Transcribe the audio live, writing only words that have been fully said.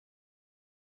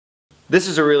this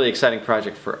is a really exciting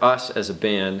project for us as a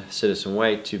band, Citizen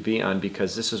Way, to be on,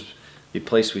 because this is the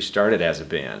place we started as a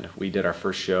band. We did our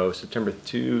first show September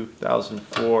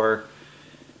 2004,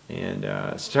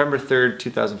 and September 3rd,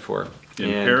 2004. In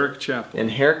Herrick Chapel. In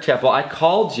Herrick Chapel. I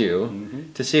called you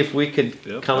to see if we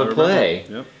could come and play.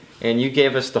 Yep. And you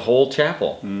gave us the whole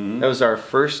chapel. That was our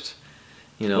first,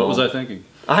 you know. What was I thinking?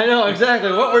 I know,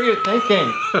 exactly. What were you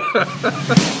thinking?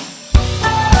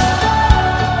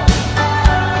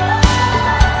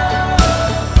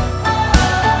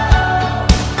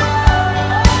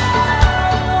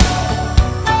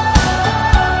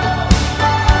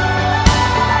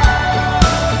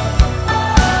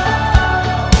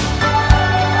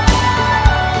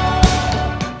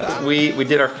 We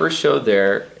did our first show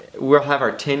there. We'll have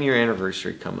our 10-year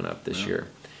anniversary coming up this year.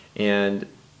 And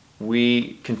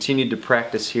we continued to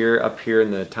practice here, up here in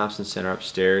the Thompson Center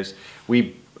upstairs.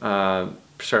 We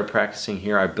started practicing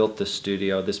here. I built this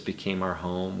studio. This became our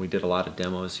home. We did a lot of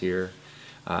demos here.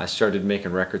 I started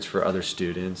making records for other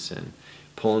students and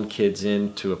pulling kids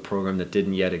into a program that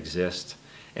didn't yet exist.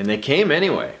 And they came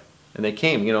anyway. And they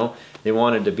came, you know, they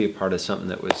wanted to be a part of something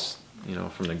that was, you know,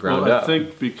 from the ground up. I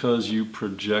think because you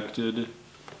projected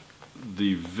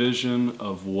the vision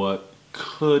of what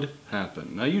could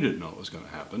happen. Now, you didn't know it was going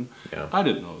to happen. Yeah. I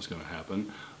didn't know it was going to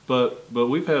happen. But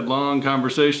we've had long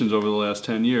conversations over the last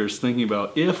 10 years thinking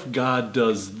about, if God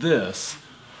does this,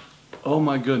 oh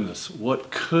my goodness,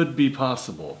 what could be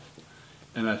possible?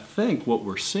 And I think what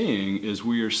we're seeing is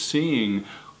we are seeing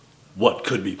what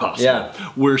could be possible.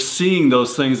 Yeah. We're seeing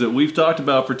those things that we've talked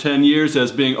about for 10 years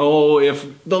as being, oh, if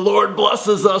the Lord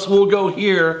blesses us, we'll go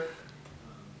here.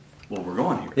 Well, we're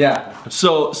going here. Yeah.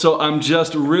 So I'm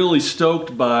just really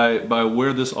stoked by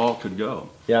where this all could go.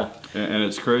 Yeah. And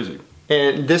it's crazy.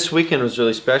 And this weekend was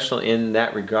really special in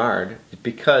that regard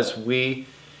because we,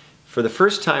 for the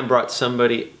first time, brought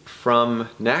somebody from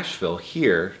Nashville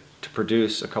here to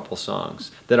produce a couple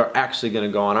songs that are actually going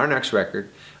to go on our next record,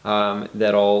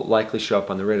 that'll likely show up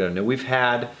on the radio. Now, we've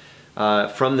had,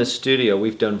 from the studio,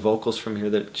 we've done vocals from here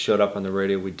that showed up on the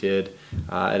radio. We did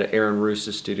at Aaron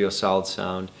Roos's studio, Solid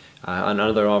Sound.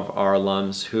 Another of our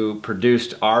alums who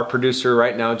produced our producer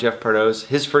right now, Jeff Pardo's,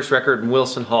 his first record in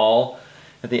Wilson Hall,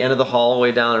 at the end of the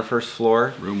hallway down on the first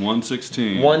floor. Room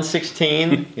 116.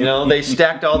 116, you know, they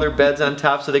stacked all their beds on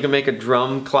top so they could make a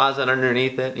drum closet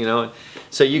underneath it, you know.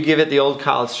 So you give it the old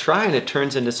college try and it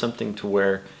turns into something to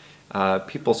where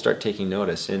people start taking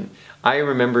notice. And I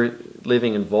remember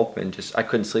living in Volkman, I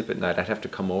couldn't sleep at night. I'd have to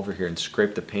come over here and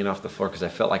scrape the paint off the floor because I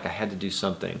felt like I had to do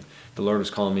something. The Lord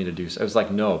was calling me to do. I was like,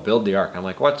 no, build the ark. I'm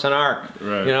like, what's an ark?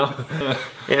 Right. You know?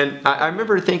 And I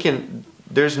remember thinking,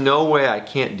 there's no way I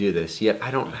can't do this, yet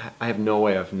I have no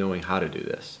way of knowing how to do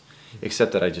this,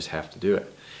 except that I just have to do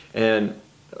it. And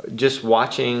just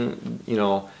watching, you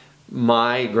know,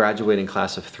 my graduating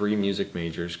class of 3 music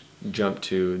majors jump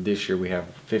to, this year we have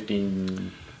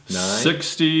 59?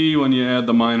 60 when you add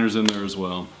the minors in there as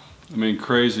well. I mean,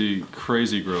 crazy,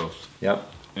 crazy growth. Yep.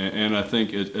 And I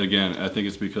think, I think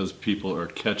it's because people are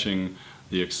catching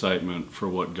the excitement for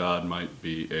what God might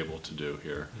be able to do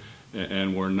here.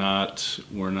 And we're not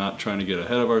trying to get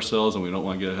ahead of ourselves, and we don't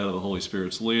want to get ahead of the Holy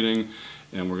Spirit's leading,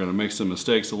 and we're going to make some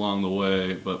mistakes along the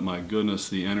way, but my goodness,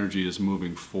 the energy is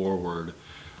moving forward.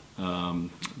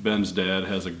 Ben's dad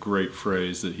has a great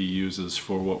phrase that he uses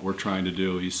for what we're trying to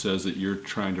do. He says that you're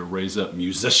trying to raise up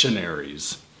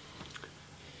musicianaries.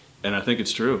 And I think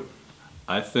it's true.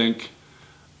 I think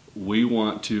we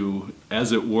want to,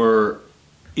 as it were,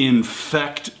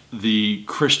 infect the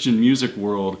Christian music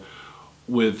world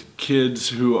with kids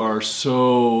who are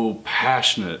so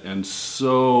passionate and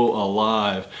so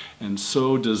alive and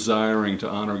so desiring to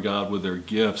honor God with their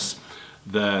gifts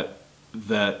that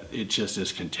it just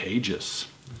is contagious.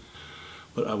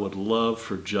 But I would love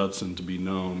for Judson to be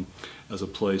known as a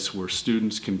place where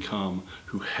students can come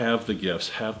who have the gifts,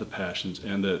 have the passions,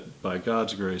 and that by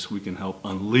God's grace we can help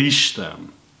unleash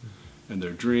them and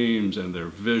their dreams and their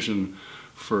vision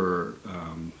for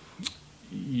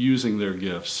using their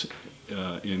gifts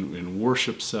in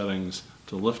worship settings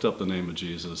to lift up the name of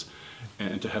Jesus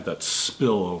and to have that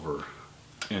spill over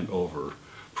and over,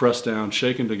 pressed down,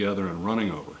 shaken together, and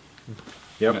running over.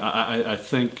 Yep. I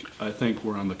think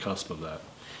we're on the cusp of that.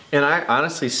 And I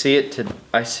honestly see it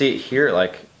here,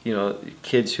 like, you know,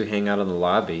 kids who hang out in the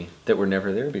lobby that were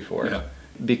never there before. Yeah.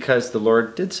 Because the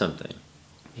Lord did something.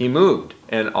 He moved,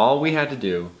 and all we had to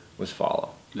do was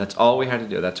follow. That's all we had to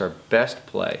do. That's our best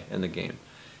play in the game,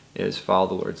 is follow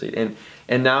the Lord's lead.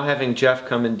 And now having Jeff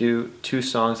come and do 2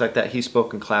 songs like that, he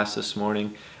spoke in class this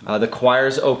morning. The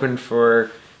choir's open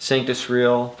for Sanctus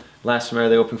Real. Last summer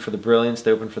they opened for the Brilliance,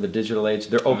 they opened for the Digital Age,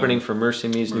 they're opening for Mercy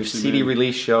Me's new CD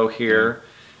release show here.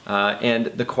 And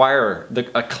the choir,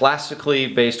 a classically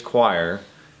based choir,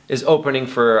 is opening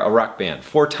for a rock band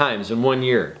 4 times in 1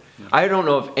 year. Yeah. I don't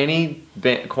know of any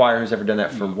choir who's ever done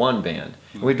that for one band.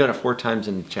 And we've done it 4 times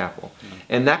in the chapel. Yeah.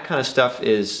 And that kind of stuff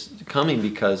is coming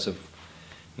because of,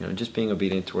 you know, just being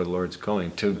obedient to where the Lord's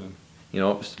going. To, you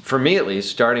know, for me at least,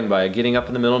 starting by getting up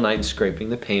in the middle of the night and scraping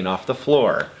the paint off the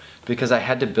floor because I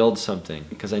had to build something,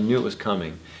 because I knew it was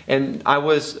coming. And I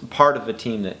was part of a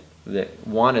team that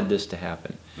wanted this to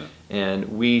happen. Yeah.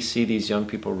 And we see these young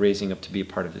people raising up to be a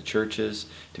part of the churches,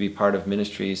 to be part of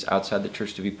ministries outside the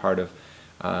church, to be part of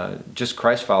just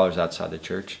Christ followers outside the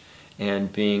church,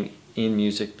 and being in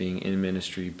music, being in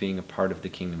ministry, being a part of the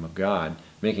kingdom of God,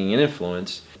 making an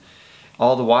influence,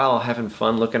 all the while having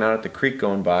fun looking out at the creek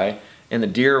going by and the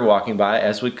deer walking by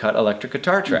as we cut electric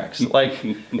guitar tracks. Like,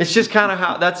 it's just kind of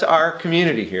how, that's our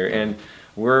community here, and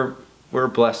we're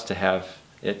blessed to have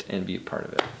it and be a part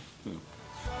of it. Yeah.